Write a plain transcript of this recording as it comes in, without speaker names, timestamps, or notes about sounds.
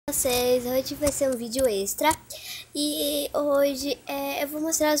Vocês, hoje vai ser um vídeo extra e hoje eu vou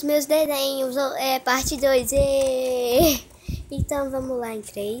mostrar os meus desenhos, parte 2. Então vamos lá em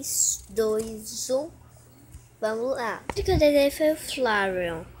 3, 2, 1, vamos lá. O que eu desenhei foi o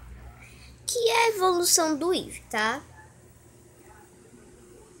Flareon, que é a evolução do Eve, tá?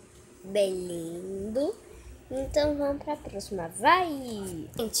 Bem lindo. Então vamos pra próxima, vai!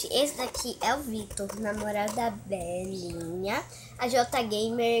 Gente, esse daqui é o Victor, namorado da Belinha, a J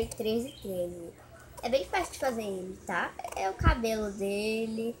Gamer 1313. É bem fácil de fazer ele, tá? É o cabelo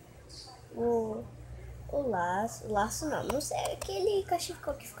dele, o laço não sei, é aquele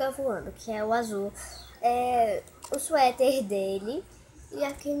cachecol que fica voando, que é o azul. É o suéter dele e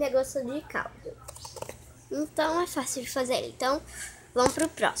aquele negócio de caldo. Então é fácil de fazer ele. Então vamos pro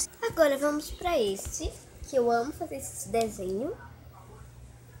próximo. Agora vamos pra esse, que eu amo fazer esse desenho.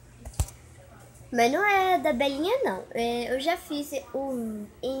 Mas não é da Belinha, não. Eu já fiz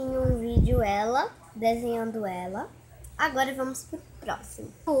em um vídeo ela, desenhando ela. Agora vamos pro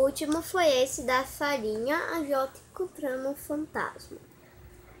próximo. O último foi esse da farinha, a Jota encontrando um fantasma.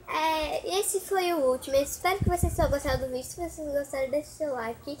 Esse foi o último. Eu espero que vocês tenham gostado do vídeo. Se vocês gostaram, deixe seu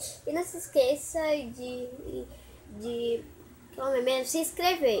like. E não se esqueça de se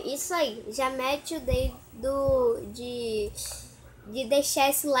inscrever. Isso aí, já mete o dedo de deixar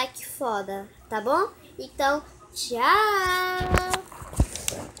esse like foda, tá bom? Então, tchau!